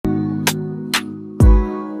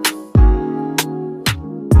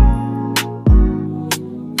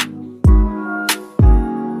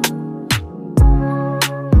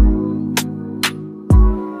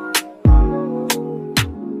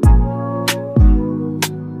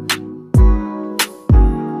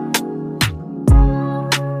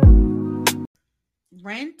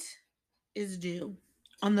rent is due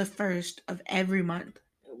on the 1st of every month.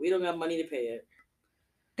 We don't got money to pay it.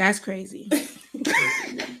 That's crazy.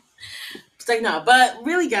 It's like, no, but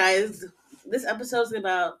really, guys, this episode is going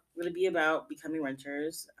to be about becoming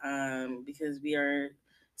renters, because we are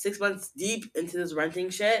 6 months deep into this renting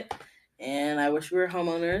shit, and I wish we were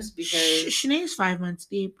homeowners because Shanae's 5 months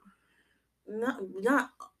deep. not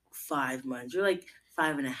 5 months. You're like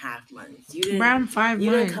 5.5 months. You didn't. Around 5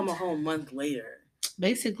 You months. didn't come a whole month later.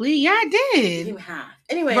 Basically, yeah, I did. You half.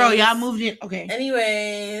 Anyway, bro, y'all moved in. Okay.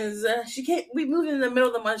 Anyways, she can't. We moved in the middle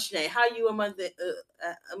of the month, Shanae. How you a month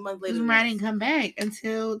later? I didn't come back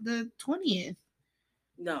until the 20th.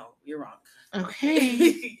 No, you're wrong.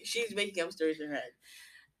 Okay. She's making up stories in her head.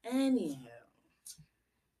 Anyhow,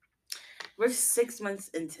 we're 6 months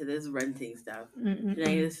into this renting stuff.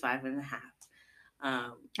 Shanae is 5.5.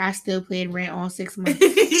 I still paid rent all 6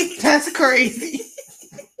 months. That's crazy.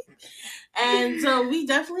 And so we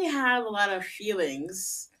definitely have a lot of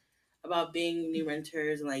feelings about being new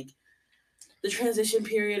renters and like the transition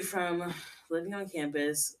period from living on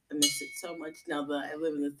campus. I miss it so much now that I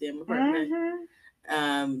live in this damn apartment.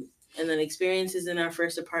 And then experiences in our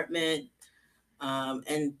first apartment,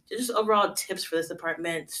 and just overall tips for this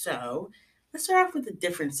apartment. So let's start off with the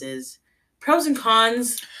differences, pros and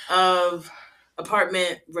cons of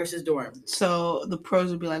apartment versus dorm. So the pros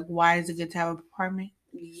would be like, why is it good to have an apartment?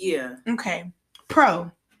 Yeah. Okay.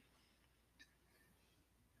 Pro.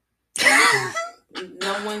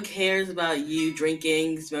 No one cares about you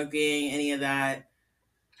drinking, smoking, any of that.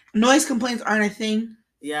 Noise complaints aren't a thing.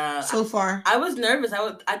 Yeah. So far. I was nervous.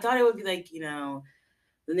 I thought it would be like, the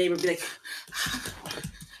neighbor would be like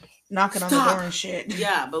knocking on the door and shit.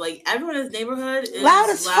 Yeah, but like everyone in this neighborhood is loud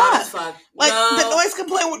as fuck. Like the noise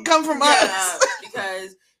complaint would come from us.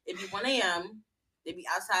 Because it'd be 1 a.m. They'd be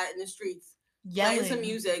outside in the streets yelling, playing some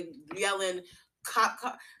music, yelling,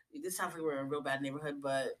 cop. This sounds like we're in a real bad neighborhood,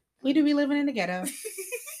 but we do be living in the ghetto.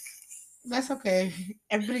 That's okay.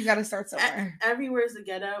 Everybody got to start somewhere. Everywhere is the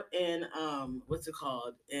ghetto in what's it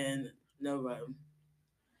called, in Nova.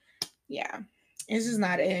 Yeah, this is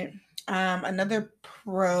not it. Another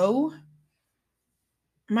pro.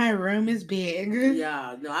 My room is big.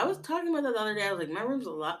 Yeah, no, I was talking about that the other day. I was like, my room's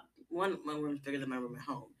a lot. One, my room's bigger than my room at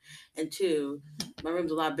home, and two, my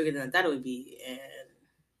room's a lot bigger than I thought it would be. And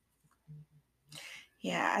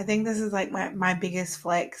yeah, I think this is like my biggest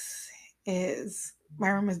flex is my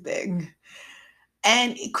room is big.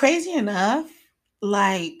 And crazy enough,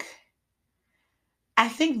 like, I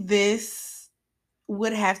think this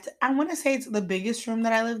would have to, I want to say it's the biggest room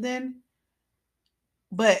that I lived in,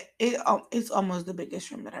 but it's almost the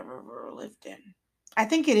biggest room that I've ever lived in. I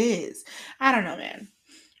think it is. I don't know, man.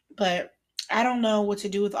 But I don't know what to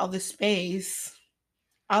do with all this space.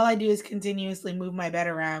 All I do is continuously move my bed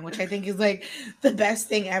around, which I think is like the best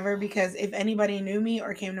thing ever, because if anybody knew me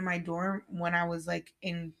or came to my dorm when I was like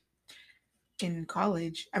in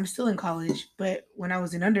college, I'm still in college, but when I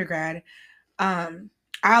was in undergrad, I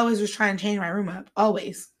always was trying to change my room up,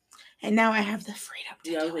 always. And now I have the freedom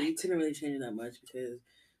to do it. You couldn't really change it that much because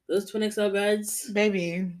those twin XL beds,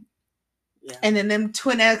 baby. Yeah. And then them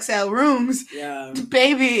twin XL rooms, yeah,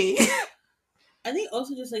 baby. I think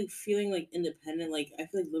also just like feeling like independent. Like I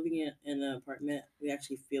feel like living in an apartment, we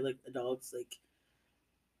actually feel like adults. Like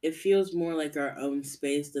it feels more like our own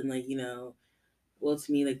space than like, well,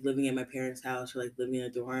 to me, like living in my parents' house or like living in a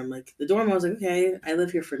dorm. Like the dorm, I was like, okay, I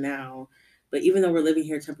live here for now. But even though we're living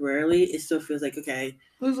here temporarily, it still feels like, okay,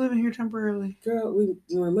 who's living here temporarily? Girl, we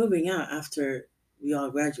were moving out after we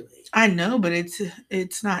all graduate. I know, but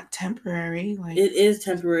it's not temporary. Like it is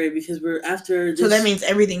temporary because we're after. So that means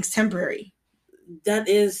everything's temporary. That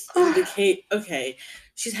is indicate. Okay,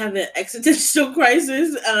 she's having an existential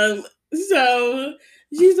crisis. So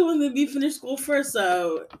she's the one that be finished school first.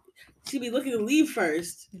 So she'd be looking to leave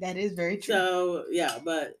first. That is very true. So yeah,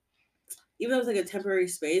 but even though it's like a temporary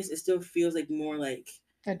space, it still feels like more like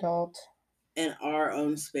adult in our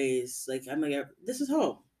own space. Like I'm like, this is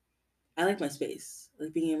home. I like my space. I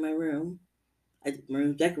like being in my room. My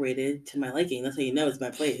room decorated to my liking. That's how you know it's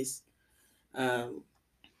my place. But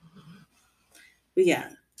yeah.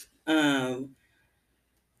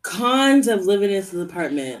 Cons of living in this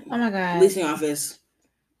apartment. Oh my god. Leasing office.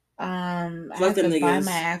 I have to buy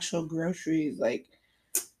my actual groceries. Like,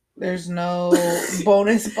 there's no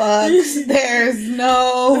bonus bucks. There's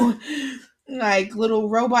no like little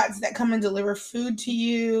robots that come and deliver food to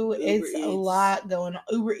you. It's a lot going on.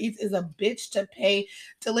 Uber Eats is a bitch to pay.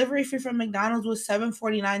 Delivery fee from McDonald's was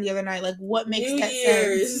 $7.49 the other night. Like, what makes that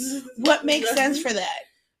sense? What makes sense for that?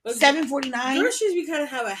 But $7.49. groceries, we kind of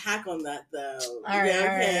have a hack on that though. All right,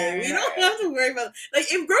 Okay, we don't have to worry about like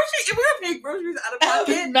if we're gonna pay groceries out of I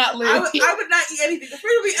pocket. would not live. I would not eat anything. The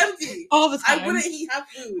fridge would be empty all the time. I wouldn't have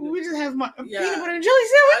food. We just have peanut Yeah. butter and jelly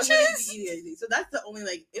I wouldn't sandwiches. be eating anything. So that's the only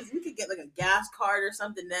like if we could get like a gas card or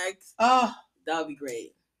something next, Oh, that would be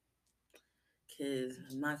great. Cause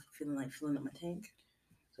I'm not feeling like filling up my tank,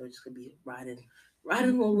 so it's just gonna be riding a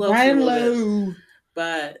little low. riding for a little bit. low.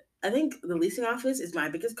 But I think the leasing office is my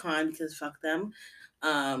biggest con because fuck them.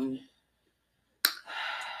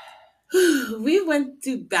 We went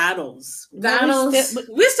through battles.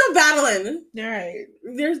 We're still battling. Right.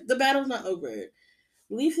 The battle's not over.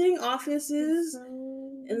 Leasing offices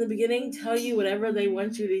in the beginning tell you whatever they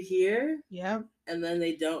want you to hear. Yep. And then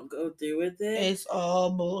they don't go through with it. It's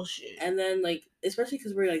all bullshit. And then like, especially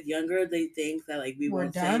because we're like younger, they think that like we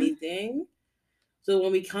won't say done? anything. So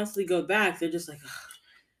when we constantly go back, they're just like, ugh.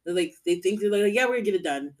 They're like they think they're like, yeah, we're gonna get it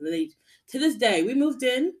done. And then they, to this day, we moved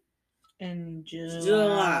in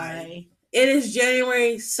July. It is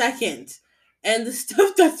January 2nd, and the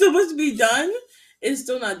stuff that's supposed to be done is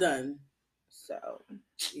still not done.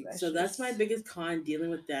 So that's my biggest con dealing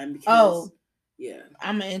with them. Because, yeah,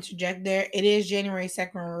 I'm gonna interject there. It is January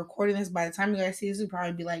 2nd. We're recording this. By the time you guys see this, it'll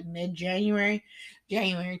probably be like mid-January,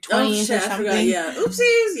 January 20th or something. I forgot, yeah,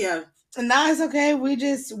 oopsies, yeah. And now it's okay.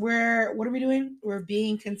 We're what are we doing? We're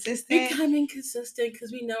being consistent. Becoming consistent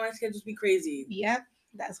because we know our schedules be crazy. Yep,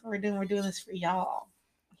 that's what we're doing. We're doing this for y'all.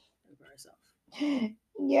 And for ourselves.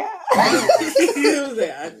 Yeah. I'm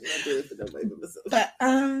not doing it for nobody but myself. But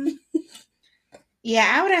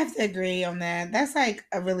yeah, I would have to agree on that. That's like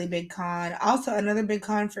a really big con. Also, another big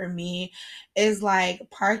con for me is like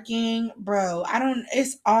parking, bro.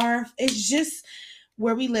 It's just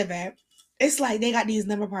where we live at. It's like they got these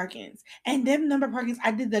number parkings, and them number parkings. I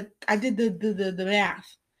did the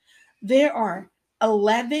math. There are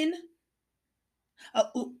 11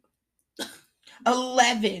 or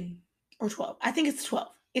 12. I think it's 12.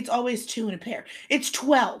 It's always 2 in a pair. It's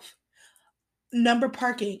 12 number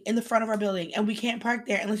parking in the front of our building, and we can't park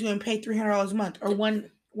there unless you want to pay $300 a month or $125.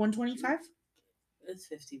 It's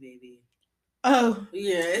 $50, baby. Oh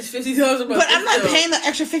yeah, it's $50 a month. But I'm not paying the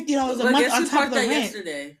extra $50 a month on top of the rent.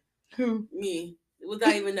 Yesterday. Who? Me,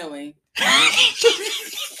 without even knowing.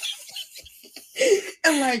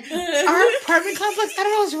 And like our apartment complex, I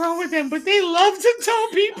don't know what's wrong with them, but they love to tell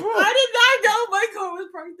people. I did not know my car was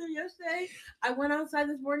parked there yesterday. I went outside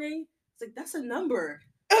this morning. It's like, that's a number.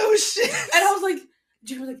 Oh shit! And I was like,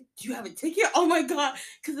 Jim was like, do you have a ticket? Oh my god!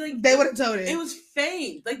 Because like they would have told it. It was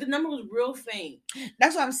faint. Like the number was real faint.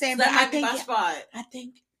 That's what I'm saying. So but I think I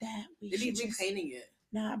think that we should be repainting it.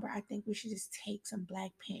 Nah, bro. I think we should just take some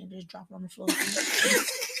black paint and just drop it on the floor.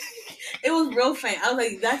 It was real faint. I was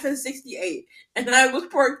like, that says 68, and then I was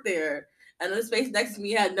parked there, and the space next to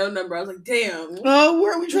me had no number. I was like, damn. Oh,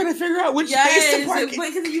 where are we trying to figure out which space to park?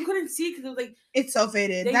 Because you couldn't see it because it was like it's so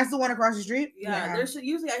faded. That's the one across the street. Yeah, there's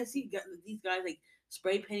usually I see these guys like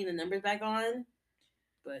spray painting the numbers back on,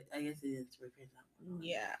 but I guess they didn't spray paint that one.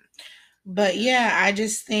 Yeah. But yeah, I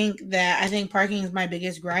just think parking is my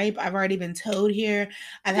biggest gripe. I've already been towed here.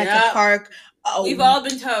 I've had to park. We've all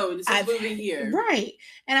been towed since moving here. Right.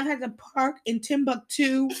 And I've had to park in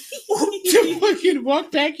Timbuktu to fucking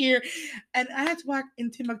walk back here. And I had to walk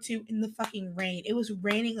in Timbuktu in the fucking rain. It was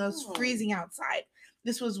raining. It was freezing outside.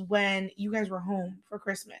 This was when you guys were home for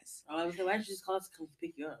Christmas. Oh, I was like, why did you just call us to come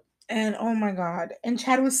pick you up? And oh my God. And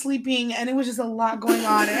Chad was sleeping and it was just a lot going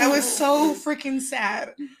on. And I was so freaking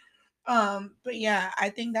sad. But yeah, I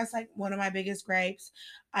think that's like one of my biggest gripes.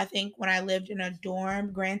 I think when I lived in a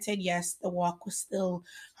dorm, granted, yes, the walk was still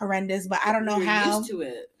horrendous, but I don't know how. Used to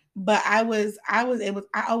it. But I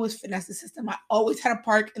always finessed the system. I always had a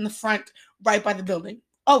park in the front right by the building.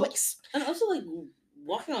 Always. And also like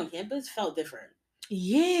walking on campus felt different.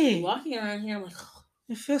 Yeah. Walking around here, I'm like, oh.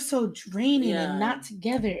 It feels so draining and not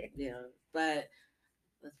together. Yeah. But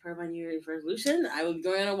that's part of my New Year's resolution. I will be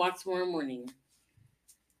going on a walk tomorrow morning.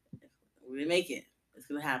 We're gonna make it. It's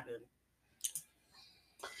gonna happen.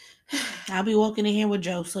 I'll be walking in here with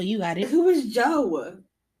Joe, so you got it. Who is Joe?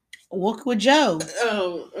 Walk with Joe.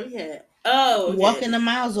 Oh, okay. Oh, okay. Walking the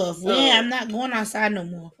miles off. Yeah, I'm not going outside no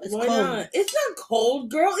more. It's Why cold. Not? It's not cold,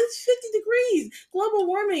 girl. It's 50 degrees. Global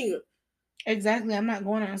warming. Exactly. I'm not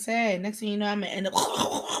going outside. Next thing you know, I'm gonna end up.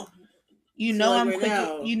 You know, I'm quick.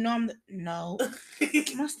 Now. You know, no.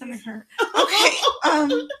 My stomach hurt.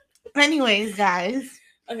 Okay. Anyways, guys.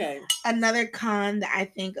 Okay. Another con that I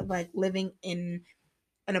think of, like living in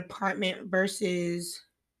an apartment versus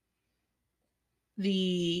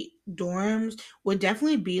the dorms would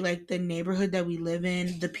definitely be like the neighborhood that we live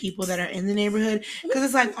in, the people that are in the neighborhood. Because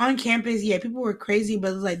it's like on campus, yeah, people were crazy,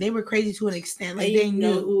 but it's like they were crazy to an extent. Like and they you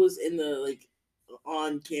know knew who was in the like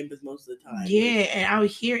on campus most of the time. Yeah, and out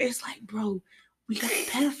here it's like, bro, we got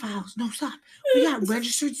pedophiles. No, stop. We got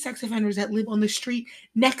registered sex offenders that live on the street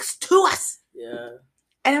next to us. Yeah.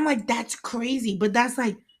 And I'm like, that's crazy, but that's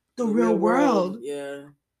like the real world. Yeah.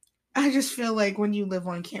 I just feel like when you live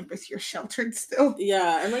on campus, you're sheltered still.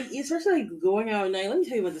 Yeah, and like especially like going out at night. Let me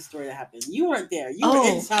tell you about the story that happened. You weren't there. You were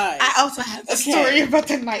inside. I also have a story about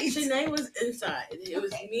the night. Shanae was inside. It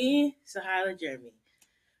was me, Sahila, Jeremy.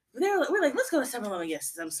 We're like, let's go to 7-Eleven and get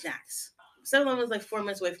some snacks. 7-Eleven was like 4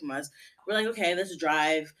 minutes away from us. We're like, okay, let's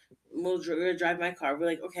drive. We're gonna drive my car. We're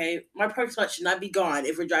like, okay, my parking spot should not be gone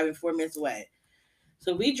if we're driving 4 minutes away.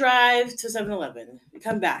 So we drive to 7-Eleven. We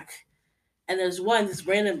come back. And there's this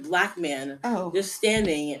random black man just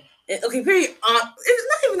standing. Okay, very it's not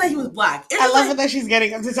even that he was black. I love it that she's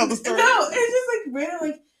getting up to tell the story. No, it's just like random,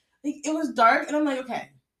 like it was dark, and I'm like, okay.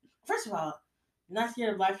 First of all, I'm not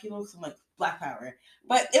scared of black people because I'm like Black Power,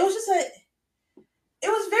 but it was just it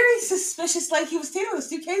was very suspicious. Like he was standing with a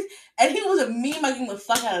suitcase, and he was mugging the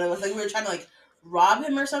fuck out of us. Like we were trying to like rob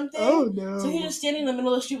him or something. Oh no! So he was just standing in the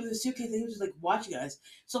middle of the street with a suitcase, and he was just like watching us.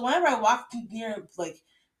 So whenever I walk near like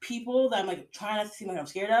people that I'm like trying not to seem like I'm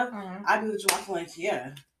scared of, I'd be just walking like, you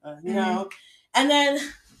know. And then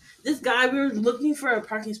this guy, we were looking for a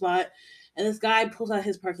parking spot, and this guy pulls out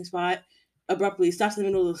his parking spot abruptly, stops in the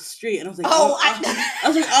middle of the street, and I was like, I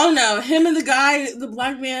was like, oh no, him and the guy, the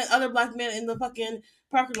other black man in the fucking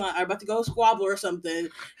parking lot are about to go squabble or something,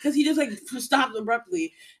 because he just like stopped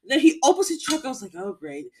abruptly. And then he opens his truck. I was like, oh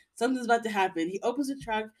great, something's about to happen. He opens the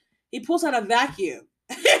truck, he pulls out a vacuum.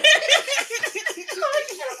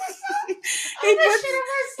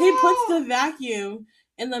 He puts the vacuum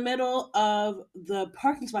in the middle of the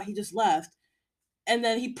parking spot he just left, and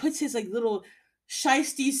then he puts his like little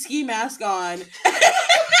shiesty ski mask on. He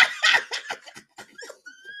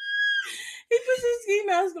puts his ski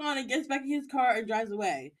mask on and gets back in his car and drives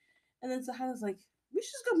away. And then Sahila's like, we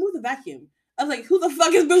should just go move the vacuum. I was like, who the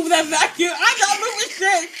fuck is moving that vacuum? I'm not moving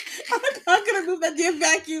shit. I'm not gonna move that damn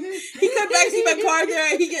vacuum. He come back, see my car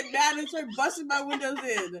there, and he get mad and start busting my windows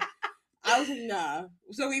in. I was like, nah.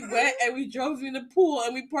 So we went and we drove in the pool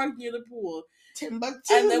and we parked near the pool.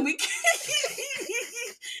 Timbuktu. And then we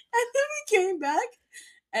came back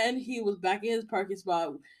and he was back in his parking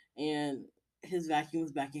spot and his vacuum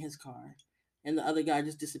was back in his car. And the other guy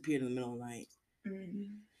just disappeared in the middle of the night.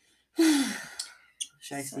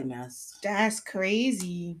 Shiesty mess. That's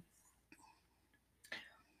crazy.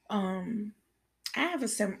 I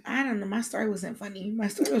don't know. My story wasn't funny. My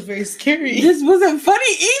story was very scary. This wasn't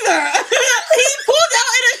funny either. He pulled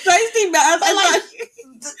out in a shiesty mask.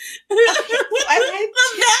 The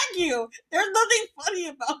vacuum. There's nothing funny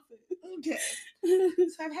about it. Okay.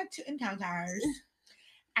 So I've had 2 encounters.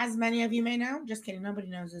 As many of you may know, just kidding. Nobody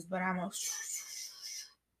knows this, but I'm a.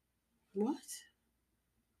 What?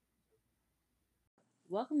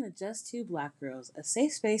 Welcome to Just Two Black Girls, a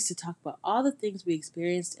safe space to talk about all the things we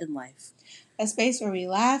experienced in life. A space where we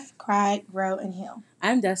laugh, cry, grow, and heal.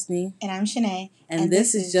 I'm Destiny. And I'm Shanae. And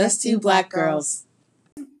this is Just Two Black Girls.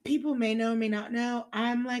 People may know, may not know,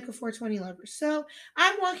 I'm like a 420 lover. So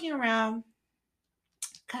I'm walking around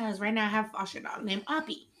because right now I have a foster dog named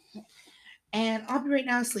Oppie. And Oppie right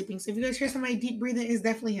now is sleeping. So if you guys hear somebody deep breathing, it's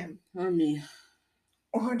definitely him. Or me.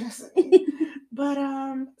 Or Destiny. But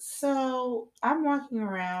so I'm walking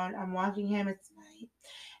around. I'm walking him. It's night.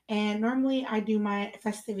 And normally I do my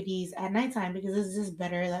festivities at nighttime because it's just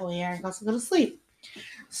better. That way I can also go to sleep.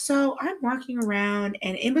 So I'm walking around,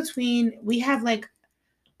 and in between, we have like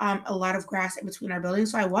a lot of grass in between our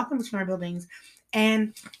buildings. So I walk in between our buildings.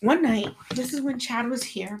 And one night, this is when Chad was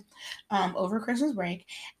here over Christmas break.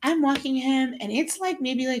 I'm walking him, and it's like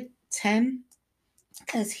maybe like 10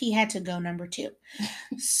 because he had to go number 2.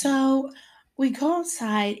 So we go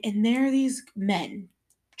outside, and there are these men,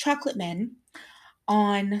 chocolate men,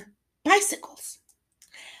 on bicycles.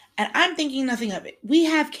 And I'm thinking nothing of it. We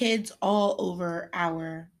have kids all over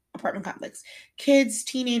our apartment complex. Kids,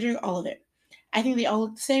 teenagers, all of it. I think they all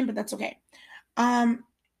look the same, but that's okay.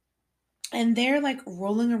 And they're like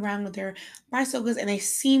rolling around with their bicycles, and they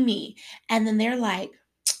see me, and then they're like,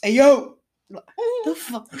 "Hey yo, the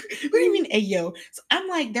fuck? What do you mean, hey yo?" So I'm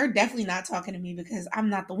like, they're definitely not talking to me because I'm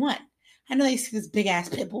not the one. I know they see this big ass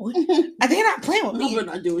pit bull. They're not playing with me. We're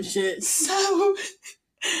not doing shit. So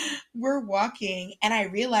we're walking, and I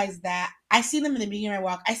realize that I see them in the beginning of my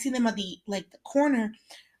walk. I see them at the corner,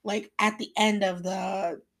 like at the end of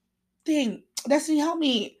the thing. Destiny, help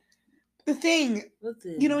me. The thing. What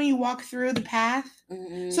thing? You know when you walk through the path?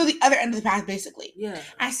 Mm-mm. So the other end of the path, basically. Yeah.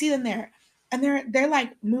 I see them there. And they're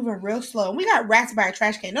like moving real slow. And we got rats by a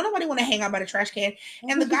trash can. No, nobody want to hang out by the trash can.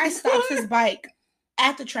 And the guy stops his bike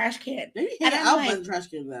at the trash can. Maybe And hang I'm out like, by the trash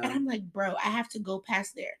can though. and I'm like, bro, I have to go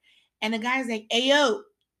past there. And the guy's like, hey,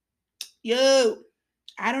 yo,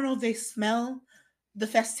 I don't know if they smell the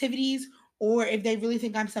festivities or if they really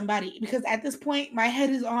think I'm somebody. Because at this point, my head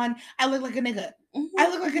is on, I look like a nigga. I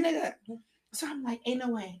look like a nigga. So I'm like, ain't no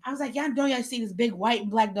way. I was like, y'all know y'all see this big white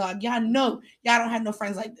and black dog. Y'all know y'all don't have no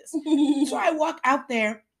friends like this. So I walk out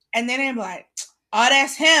there and then I'm like, oh,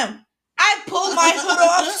 that's him. I pulled my hood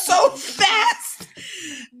off so fast.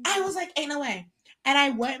 I was like, ain't no way. And I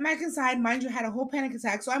went back inside. Mind you, I had a whole panic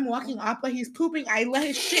attack. So I'm walking up like he's pooping. I left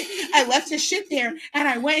his shit there, and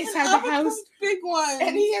I went inside the house. Big one.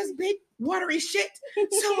 And he has big watery shit.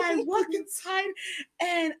 So I walked inside,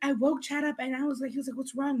 and I woke Chad up, and I was like, he was like,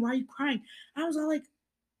 "What's wrong? Why are you crying?" I was all like,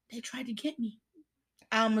 "They tried to get me.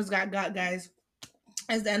 I almost got guys."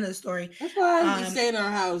 That's the end of the story. That's why we stay in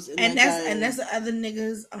our house. And that's the other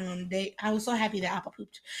niggas. I was so happy that Appa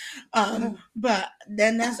pooped. But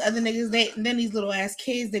then that's the other niggas. Then these little ass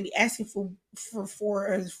kids, they be asking for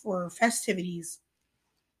festivities.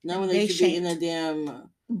 No, when they should be in the damn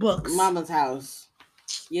books, mama's house.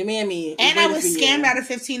 Your mammy. And I was scammed out of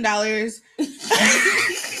 $15.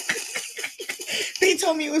 They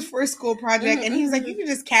told me it was for a school project, and he was like, "You can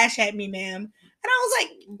just cash at me, ma'am." And I was like,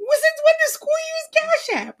 "Since when does school use Cash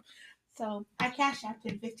App?" So I Cash Apped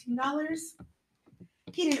him $15.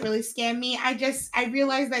 He didn't really scam me. I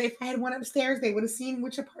realized that if I had went upstairs, they would have seen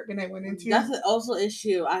which apartment I went into. That's also an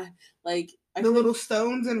issue. I the little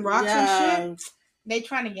stones and rocks and shit. They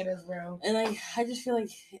trying to get us, bro. And I just feel like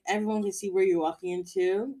everyone can see where you're walking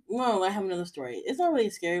into. Well, I have another story. It's not really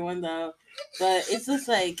a scary one though, but it's just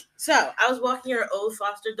like, so I was walking our old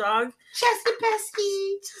foster dog,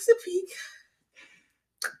 Chesapeake.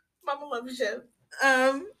 Mama loves you.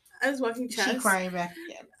 I was walking Chess. She crying back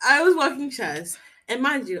again. I was walking Chess, and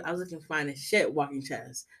mind you, I was looking fine as shit walking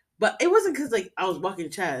Chess, but it wasn't because I was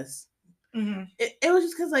walking Chess. Mm-hmm. It was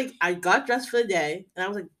just because I got dressed for the day, and I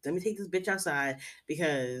was like, let me take this bitch outside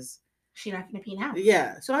because she's not gonna pee now.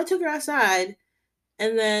 Yeah, so I took her outside,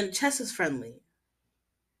 and then Chess is friendly,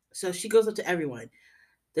 so she goes up to everyone.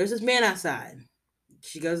 There's this man outside.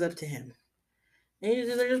 She goes up to him, and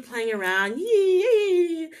they're just playing around.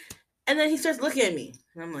 Yee. And then he starts looking at me.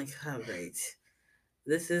 And I'm like, oh, great.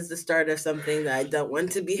 This is the start of something that I don't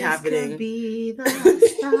want to be happening. Could be the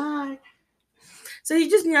start. So he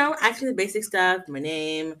just, asking the basic stuff, my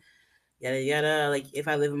name, yada, yada. Like, if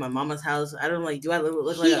I live in my mama's house, I don't do I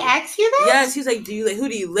look like He asked you that? Yes, he's like, who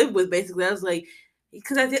do you live with, basically? I was like,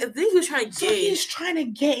 because I think he was trying to gauge. So he's trying to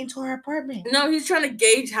get into our apartment. No, he's trying to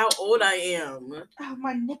gauge how old I am. Oh,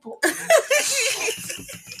 my nipple.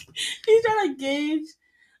 He's trying to gauge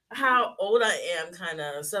how old I am, kind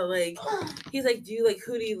of. So he's like,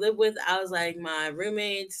 who do you live with? I was like, my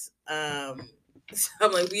roommates. So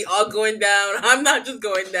I'm like, we all going down. I'm not just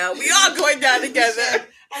going down. We all going down together.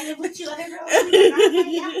 I live with you.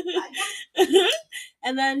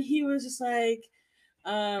 And then he was just like,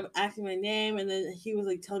 asking my name, and then he was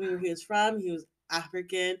like telling me where he was from. He was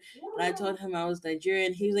African, and I told him I was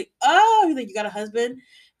Nigerian. He was like, oh, he's like, you got a husband?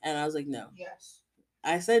 And I was like, no. Yes.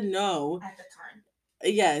 I said no. At the time.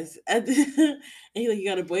 Yes. And he's like, you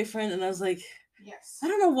got a boyfriend? And I was like, yes. I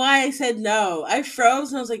don't know why I said no. I froze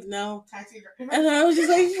and I was like, no. And I was just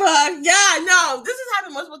like, fuck. Yeah, no. This has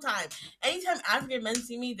happened multiple times. Anytime African men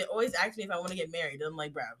see me, they always ask me if I want to get married. And I'm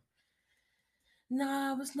like, bro,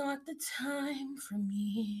 now was not the time for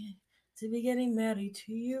me to be getting married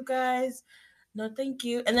to you guys. No, thank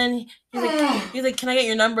you. And then he's like, can I get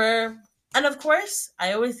your number? And of course,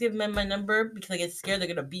 I always give men my number because I get scared they're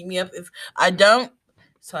going to beat me up if I don't.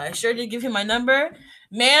 So I sure did give him my number.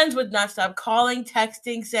 Mans would not stop calling,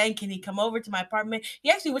 texting, saying, can he come over to my apartment?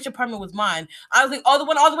 He asked me which apartment was mine. I was like, oh, the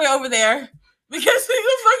one all the way over there. Because who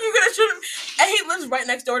the fuck you going to shoot him? And he lives right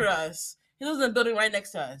next door to us. He lives in the building right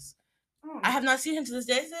next to us. I have not seen him to this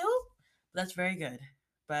day still. That's very good.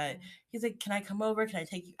 But he's like, can I come over? Can I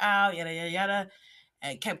take you out? Yada, yada, yada.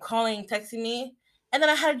 And kept calling, texting me. And then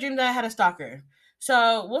I had a dream that I had a stalker.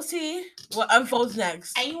 So we'll see what unfolds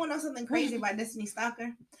next. And you want to know something crazy about Destiny's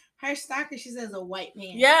stalker? Her stalker, she says, a white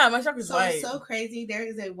man. Yeah, my stalker's white. So it's so crazy. There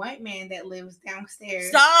is a white man that lives downstairs.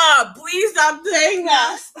 Stop! Please stop saying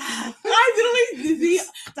that. Stop. I literally see.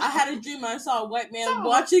 I had a dream. I saw a white man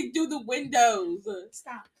watching through the windows.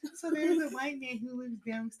 Stop. So there's a white man who lives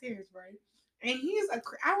downstairs, right? And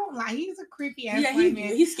I won't lie, he's a creepy ass Yeah, white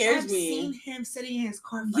man. he scares I've me. seen him sitting in his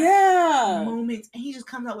car for Yeah. moments, and he just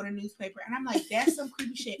comes out with a newspaper, and I'm like, that's some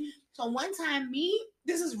creepy shit. So one time,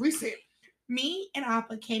 this is recent, me and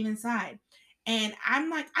Appa came inside, and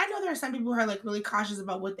I'm like, I know there are some people who are like really cautious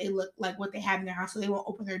about what they look like, what they have in their house, so they won't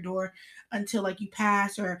open their door until like you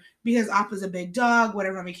pass, or because Appa's a big dog,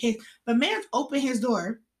 whatever the case. But man's opened his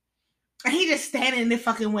door, and he just standing in the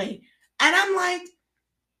fucking way, and I'm like,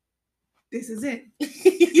 this is it.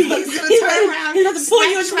 He's gonna turn around. He's gonna pull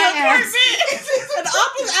you into my apartment. ass. And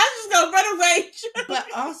Appa's ass is gonna run away. But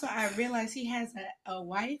also, I realized he has a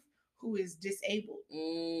wife who is disabled.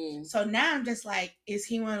 So now I'm just like, is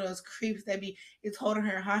he one of those creeps that is holding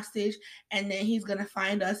her hostage, and then he's gonna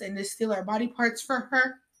find us and just steal our body parts for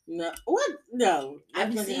her? No, what? No,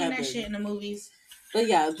 I've been seeing that shit in the movies. But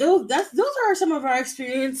yeah, those are some of our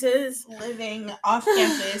experiences living off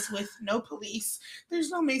campus with no police. There's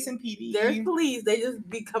no Mason PD. There's police. They just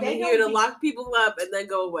be coming here to lock people up and then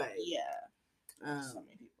go away. Yeah. So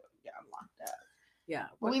many people get locked up. Yeah.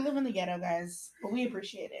 But we live in the ghetto, guys. But we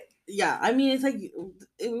appreciate it. Yeah, I mean, it's like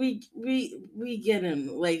we get him.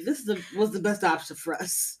 Like, this was the best option for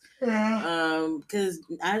us. Because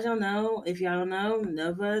as y'all know, if y'all don't know,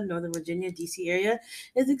 Nova, Northern Virginia, DC area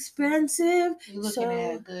is expensive. You're looking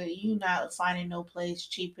at a good. You not finding no place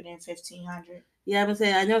cheaper than $1,500. Yeah, I'm gonna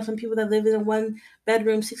say I know some people that live in a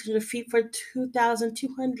 1-bedroom, 600 feet for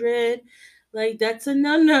 $2,200. Like, that's a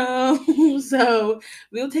no. So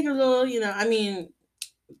we'll take a little. I mean.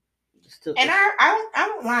 And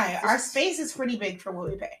I won't lie, our space is pretty big for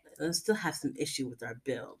what we pay. I still have some issue with our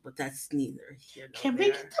bill, but that's neither here nor Can there.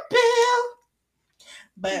 we get the bill?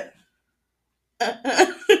 But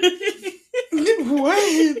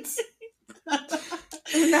what?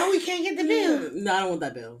 Now we can't get the bill. No, I don't want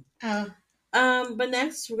that bill. Oh. But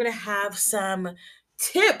next we're gonna have some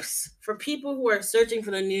tips for people who are searching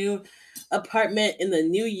for the new apartment in the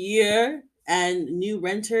new year and new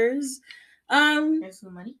renters. There's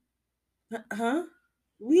some money. Huh?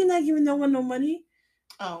 We not giving no one no money.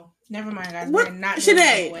 Oh, never mind, guys. What? We're not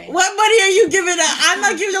Sinead, what money are you giving out? I'm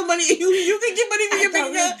not giving no money. You can give money for your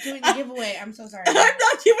big girl. Doing the giveaway. I'm so sorry. I'm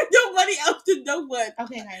not giving no money out to no one.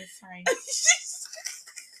 Okay, guys, sorry.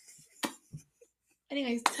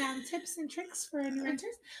 Anyways, some tips and tricks for new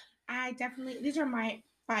renters. These are my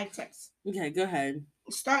 5 tips. Okay, go ahead.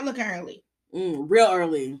 Start looking early. Real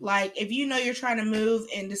early. Like, if you know you're trying to move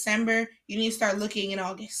in December, you need to start looking in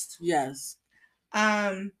August. Yes.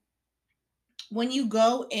 When you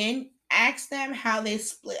go in, ask them how they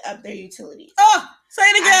split up their utilities. Oh, say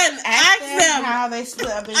it again. Ask them how they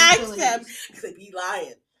split up their utilities. Ask them. They be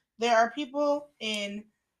lying. There are people in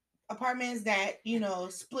apartments that,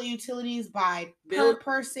 split utilities by per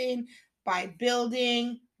person, by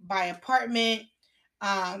building, by apartment,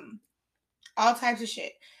 all types of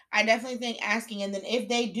shit. I definitely think asking, and then if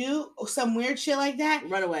they do some weird shit like that,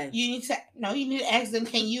 run away. You need to ask them,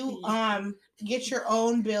 can you get your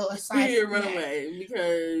own bill aside from run away,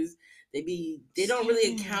 because they don't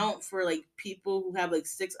really account for like people who have like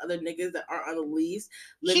 6 other niggas that aren't on the lease.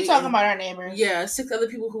 She's talking about our neighbors. Yeah, 6 other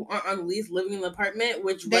people who aren't on the lease living in the apartment,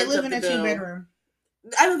 which they live in a 2-bedroom.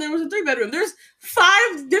 I thought there was a 3-bedroom. There's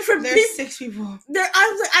 5 different people. There's 6 people.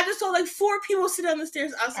 I just saw like 4 people sitting on the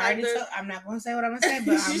stairs outside. I'm not going to say what I'm going to say,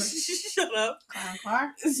 but shut up.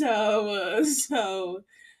 Car. So,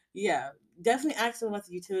 yeah, definitely ask them about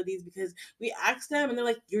the utilities, because we asked them and they're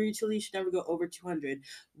like, your utilities should never go over $200.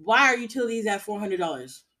 Why are utilities at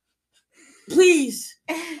 $400? Please.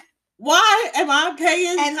 Why am I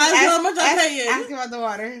paying? How much I'm paying? Ask about the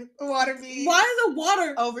water. The water fee. Why is the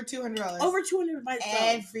water over $200? Over $200 by itself.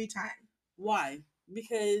 Every time. Why?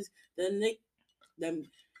 Because Lord,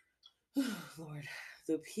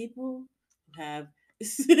 the people who have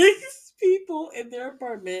 6 people in their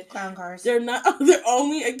apartment, clown cars. They're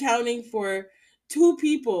only accounting for 2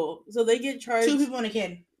 people, so they get charged 2 people and a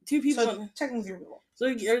kid. 2 people. So technically 3 people.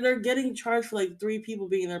 So they're getting charged for like 3 people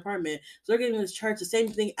being in their apartment. So they're getting charged the same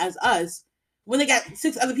thing as us when they got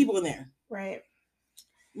 6 other people in there. Right.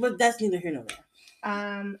 But that's neither here nor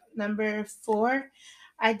there. Number 4,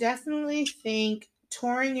 I definitely think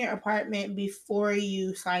touring your apartment before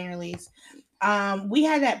you sign your lease. We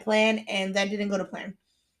had that plan and that didn't go to plan.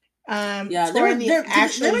 They're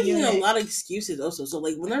making a lot of excuses also. So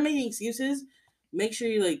like when they're making excuses, make sure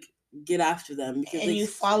you like get after them, because you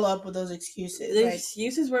follow up with those excuses. The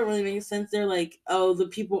excuses weren't really making sense. They're like, oh, the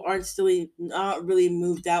people not really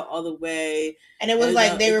moved out all the way, and it was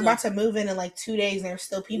like they were about to move in like 2 days and there were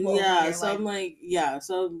still people. Yeah, so I'm like,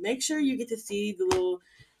 so make sure you get to see the little,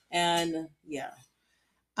 and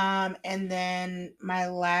and then my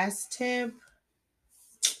last tip,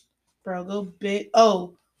 Girl, go big.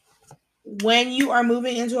 Oh, when you are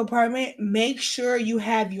moving into an apartment, make sure you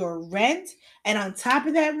have your rent, and on top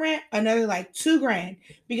of that rent, another like $2,000.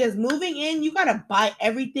 Because moving in, you gotta buy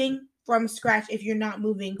everything from scratch if you're not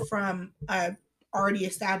moving from a already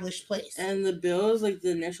established place. And the bills, like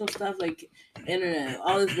the initial stuff, like internet,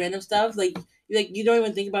 all this random stuff, like you don't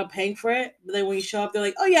even think about paying for it, but then when you show up, they're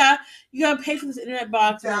like, "Oh yeah, you gotta pay for this internet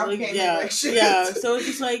box." And, like, yeah. So it's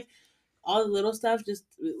just like all the little stuff, just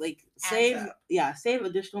like save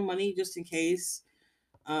additional money just in case.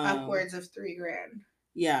 Upwards of $3,000.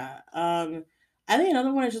 Yeah. I think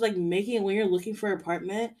another one is just like making, when you're looking for an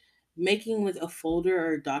apartment, making like a folder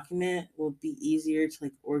or a document will be easier to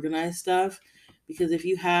like organize stuff, because if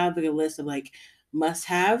you have like a list of like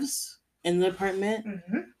must-haves in the apartment,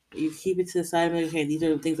 you keep it to the side, like, okay, these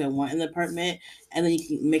are the things I want in the apartment, and then you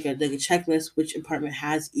can make a checklist which apartment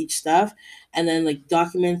has each stuff, and then like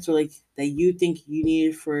documents or like that you think you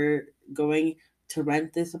need for going to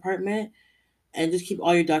rent this apartment, and just keep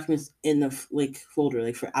all your documents in the like folder,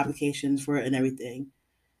 like for applications for it and everything.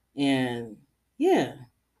 And yeah,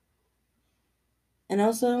 and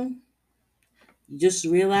also you just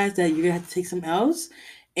realize that you're gonna have to take some L's,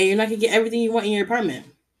 and you're not gonna get everything you want in your apartment.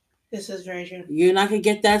 This is very true. You're not gonna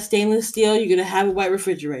get that stainless steel. You're gonna have a white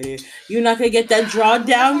refrigerator. You're not gonna get that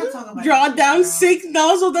drawdown sink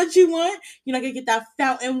nozzle that you want. You're not gonna get that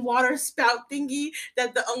fountain water spout thingy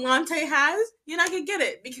that the Alante has. You're not gonna get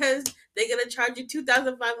it because they're gonna charge you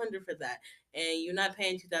 $2,500 for that, and you're not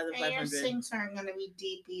paying $2,500. And your sinks aren't gonna be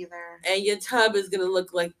deep either. And your tub is gonna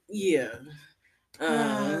look like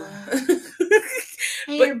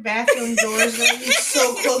And your bathroom door is gonna be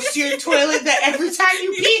so close to your toilet that every time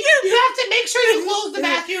you pee, you have to make sure you close the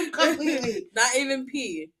bathroom completely. Not even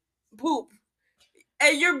pee, poop.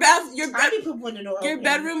 And your poop when the door your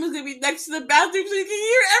bedroom is gonna be next to the bathroom, so you can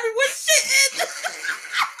hear everyone shitting.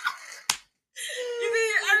 You can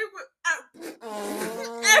hear everyone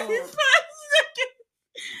every 5 seconds.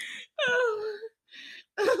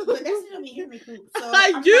 But that's gonna be hear me poop. So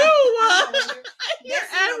I hear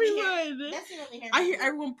everyone. I hear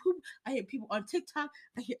everyone poop. I hear people on TikTok.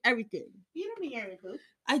 I hear everything. You don't be hearing me poop.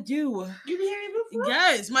 I do. You be hearing me poop?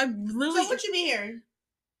 Yes, So what you be hearing?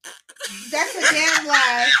 That's a damn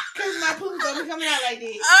lie. Because my poop don't be coming out like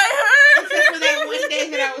this. I heard. Except for that one day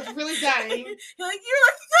that I was really dying. You're like,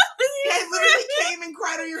 I literally came and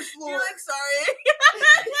cried on your floor. You're like, sorry.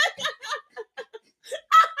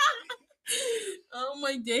 Oh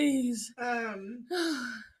my days.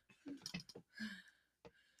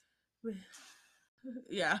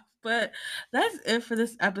 Yeah, but that's it for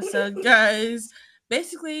this episode, guys.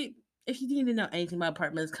 Basically, if you need to know anything about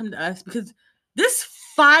apartments, come to us, because this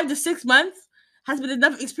 5 to 6 months has been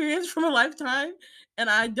enough experience from a lifetime, and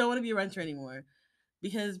I don't want to be a renter anymore,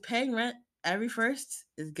 because paying rent every first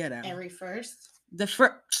is ghetto. Every first? The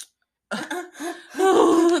first.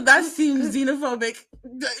 Oh, that seems xenophobic.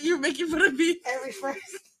 You're making fun of me. Every first.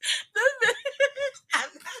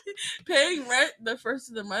 Paying rent the first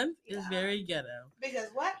of the month is very ghetto. Because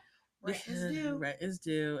what? Rent is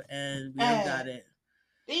due, and we got it.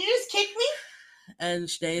 Did you just kick me? And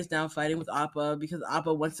Shanae is now fighting with Appa because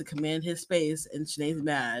Appa wants to command his space, and Shanae's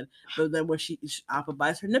mad. But then when Appa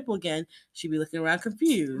bites her nipple again, she be looking around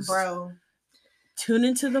confused. Bro. Tune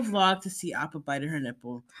into the vlog to see Appa biting her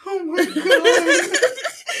nipple. Oh my god.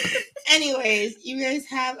 Anyways, you guys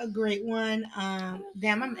have a great one.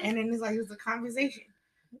 Damn, I'm ending this like it's a conversation.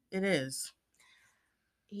 It is.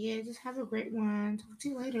 Yeah, just have a great one. Talk to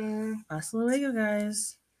you later. Hasta luego,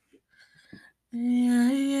 guys.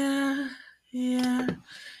 Yeah.